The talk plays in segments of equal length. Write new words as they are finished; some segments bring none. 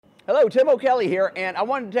Hello, Tim O'Kelly here, and I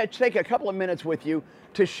wanted to take a couple of minutes with you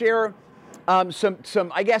to share some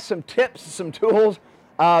tips, some tools,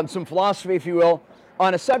 some philosophy, if you will,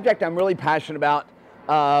 on a subject I'm really passionate about,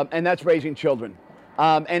 and that's raising children.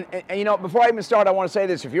 And you know, before I even start, I want to say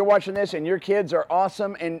this: if you're watching this and your kids are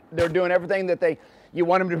awesome and they're doing everything that you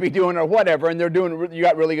want them to be doing or whatever, and you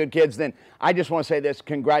got really good kids, then I just want to say this: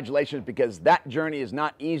 congratulations, because that journey is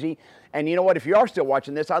not easy. And you know what? If you are still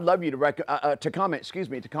watching this, I'd love you to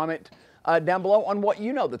comment down below on what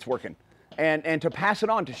you know that's working, and to pass it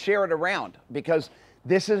on, to share it around, because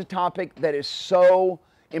this is a topic that is so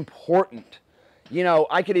important. You know,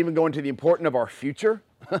 I could even go into the importance of our future,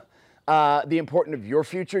 the importance of your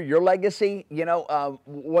future, your legacy. You know,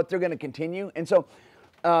 what they're going to continue, and so.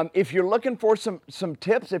 If you're looking for some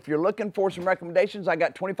tips, if you're looking for some recommendations, I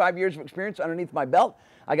got 25 years of experience underneath my belt.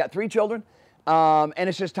 I got 3 children, and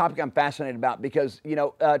it's just a topic I'm fascinated about because, you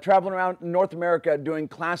know, traveling around North America doing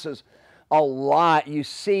classes a lot, you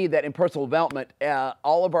see that in personal development,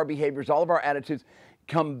 all of our behaviors, all of our attitudes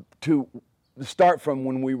come to start from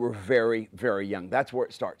when we were very, very young. That's where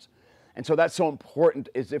it starts. And so that's so important,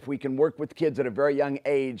 is if we can work with kids at a very young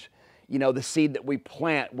age, you know, the seed that we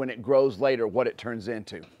plant when it grows later, what it turns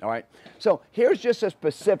into, all right? So here's just a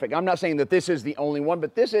specific, I'm not saying that this is the only one,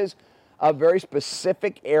 but this is a very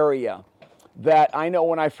specific area that I know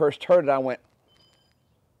when I first heard it, I went,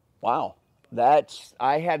 wow,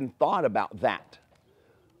 I hadn't thought about that.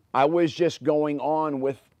 I was just going on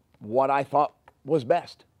with what I thought was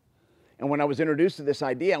best. And when I was introduced to this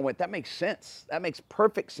idea, I went, that makes sense. That makes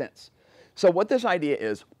perfect sense. So what this idea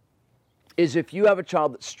is if you have a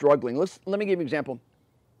child that's struggling, let me give you an example.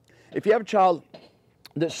 If you have a child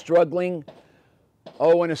that's struggling,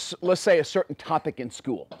 let's say a certain topic in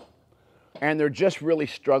school, and they're just really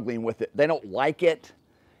struggling with it, they don't like it,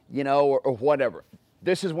 you know, or whatever,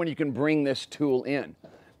 this is when you can bring this tool in.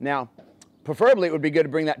 Now, preferably it would be good to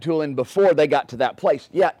bring that tool in before they got to that place.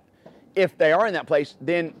 Yet, if they are in that place,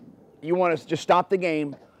 then you want to just stop the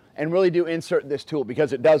game and really do insert this tool,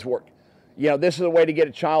 because it does work. You know, this is a way to get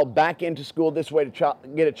a child back into school. This is a way to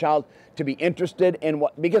get a child to be interested in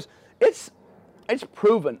what, because it's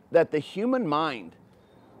proven that the human mind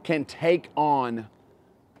can take on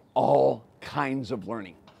all kinds of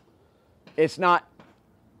learning. It's not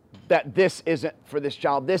that this isn't for this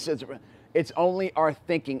child. It's only our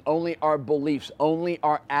thinking, only our beliefs, only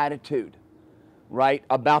our attitude, right,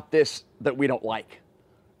 about this that we don't like.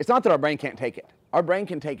 It's not that our brain can't take it. Our brain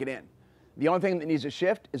can take it in. The only thing that needs to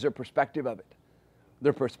shift is their perspective of it,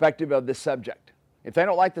 their perspective of this subject. If they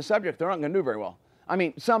don't like the subject, they're not going to do very well. I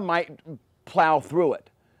mean, some might plow through it,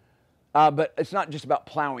 but it's not just about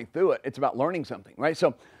plowing through it. It's about learning something, right?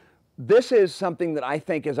 So this is something that I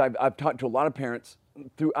think, as I've talked to a lot of parents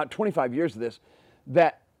throughout 25 years of this,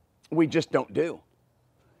 that we just don't do.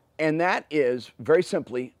 And that is, very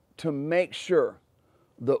simply, to make sure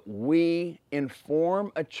that we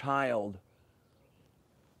inform a child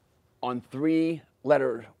on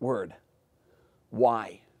 3-letter word.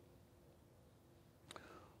 Why?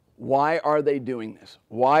 Why are they doing this?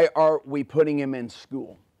 Why are we putting him in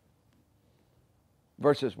school?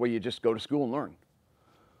 Versus, well, you just go to school and learn.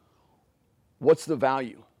 What's the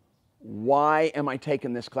value? Why am I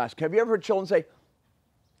taking this class? Have you ever heard children say,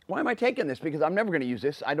 why am I taking this? Because I'm never going to use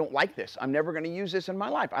this. I don't like this. I'm never going to use this in my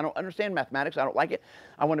life. I don't understand mathematics. I don't like it.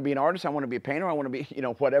 I want to be an artist. I want to be a painter. I want to be, you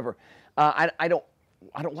know, whatever. I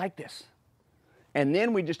don't like this. And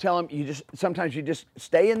then we just tell them, sometimes you just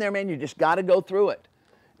stay in there, man. You just got to go through it.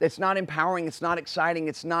 It's not empowering. It's not exciting.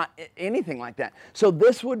 It's not anything like that. So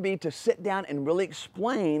this would be to sit down and really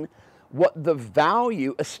explain what the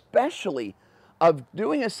value, especially of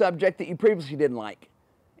doing a subject that you previously didn't like.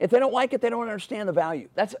 If they don't like it, they don't understand the value.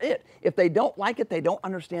 That's it. If they don't like it, they don't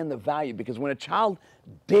understand the value. Because when a child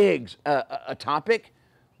digs a topic,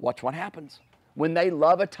 watch what happens. When they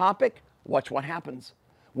love a topic, watch what happens.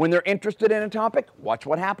 When they're interested in a topic, watch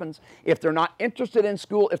what happens. If they're not interested in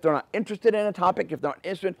school, if they're not interested in a topic, if they're not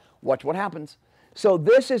interested, watch what happens. So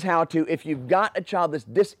this is how to, if you've got a child that's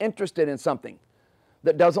disinterested in something,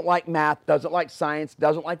 that doesn't like math, doesn't like science,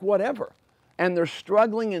 doesn't like whatever, and they're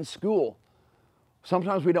struggling in school,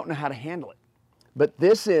 sometimes we don't know how to handle it. But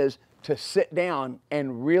this is to sit down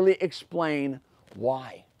and really explain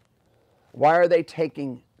why. Why are they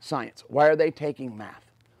taking science? Why are they taking math?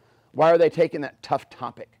 Why are they taking that tough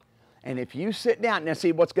topic? And if you sit down, now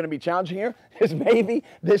see, what's going to be challenging here is maybe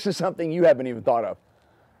this is something you haven't even thought of.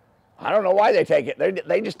 I don't know why they take it.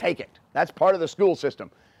 They just take it. That's part of the school system.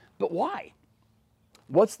 But why?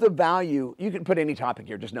 What's the value? You can put any topic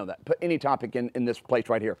here, just know that. Put any topic in this place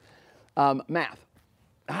right here. Math.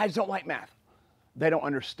 I just don't like math. They don't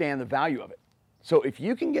understand the value of it. So if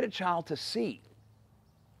you can get a child to see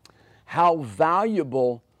how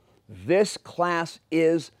valuable this class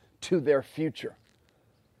is to their future,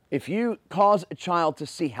 if you cause a child to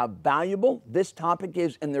see how valuable this topic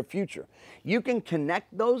is in their future, you can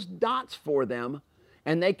connect those dots for them,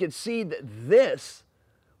 and they can see that this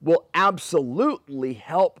will absolutely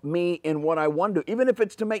help me in what I want to do, even if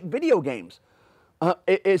it's to make video games.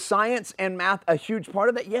 Is science and math a huge part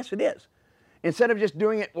of that? Yes, it is. Instead of just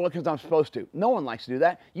doing it, well, because I'm supposed to. No one likes to do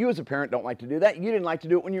that. You as a parent don't like to do that. You didn't like to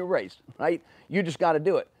do it when you were raised, right? You just got to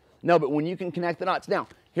do it. No, but when you can connect the dots. Now,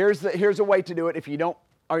 here's a way to do it if you don't,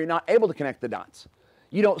 or you're not able to connect the dots.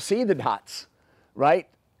 You don't see the dots, right?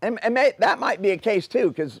 And that might be a case too,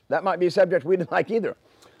 because that might be a subject we didn't like either.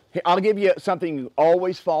 I'll give you something you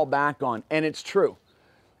always fall back on, and it's true.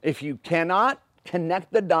 If you cannot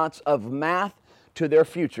connect the dots of math to their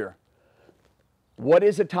future, what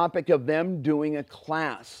is the topic of them doing a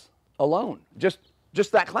class alone? Just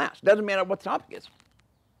that class. Doesn't matter what the topic is.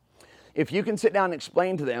 If you can sit down and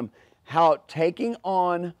explain to them how taking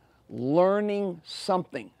on learning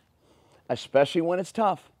something, especially when it's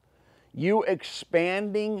tough, you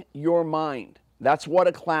expanding your mind. That's what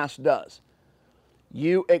a class does.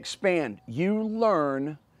 You expand, you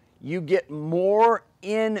learn, you get more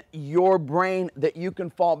in your brain that you can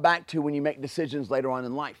fall back to when you make decisions later on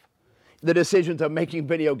in life. The decisions of making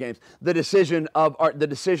video games, the decision of art, the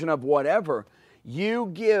decision of whatever.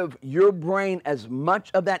 You give your brain as much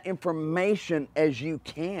of that information as you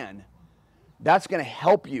can. That's going to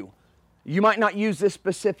help you. You might not use this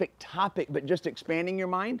specific topic, but just expanding your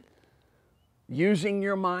mind, using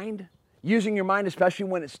your mind especially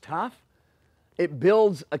when it's tough, it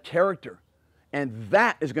builds a character, and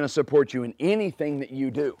that is going to support you in anything that you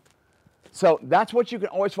do. So that's what you can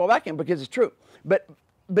always fall back in, because it's true. But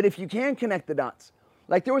if you can connect the dots,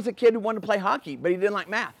 like there was a kid who wanted to play hockey, but he didn't like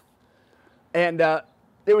math. And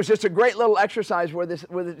it was just a great little exercise where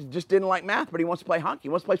it just didn't like math, but he wants to play hockey, he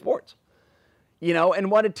wants to play sports. You know, and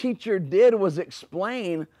what a teacher did was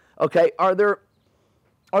explain, okay, are there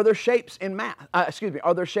shapes in math?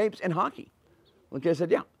 Are there shapes in hockey? Okay, I said,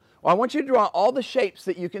 yeah. Well, I want you to draw all the shapes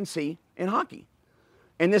that you can see in hockey.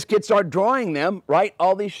 And this kid started drawing them, right?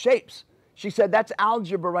 All these shapes. She said, that's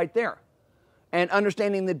algebra right there. And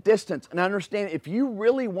understanding the distance, and understanding, if you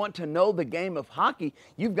really want to know the game of hockey,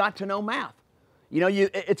 you've got to know math. You know,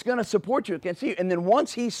 it's going to support you. It can see you. And then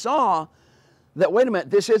once he saw that, wait a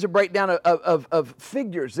minute, this is a breakdown of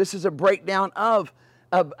figures. This is a breakdown of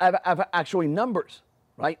actually numbers,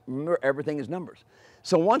 right? Remember, everything is numbers.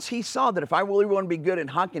 So once he saw that if I really want to be good in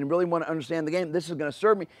hockey and really want to understand the game, this is going to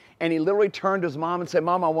serve me. And he literally turned to his mom and said,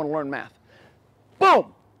 Mom, I want to learn math.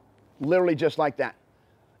 Boom! Literally just like that.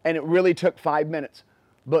 And it really took 5 minutes.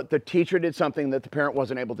 But the teacher did something that the parent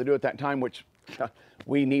wasn't able to do at that time, which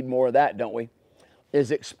we need more of that, don't we? Is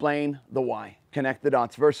explain the why. Connect the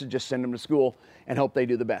dots versus just send them to school and hope they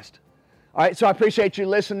do the best. All right, so I appreciate you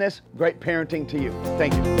listening to this. Great parenting to you.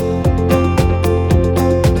 Thank you.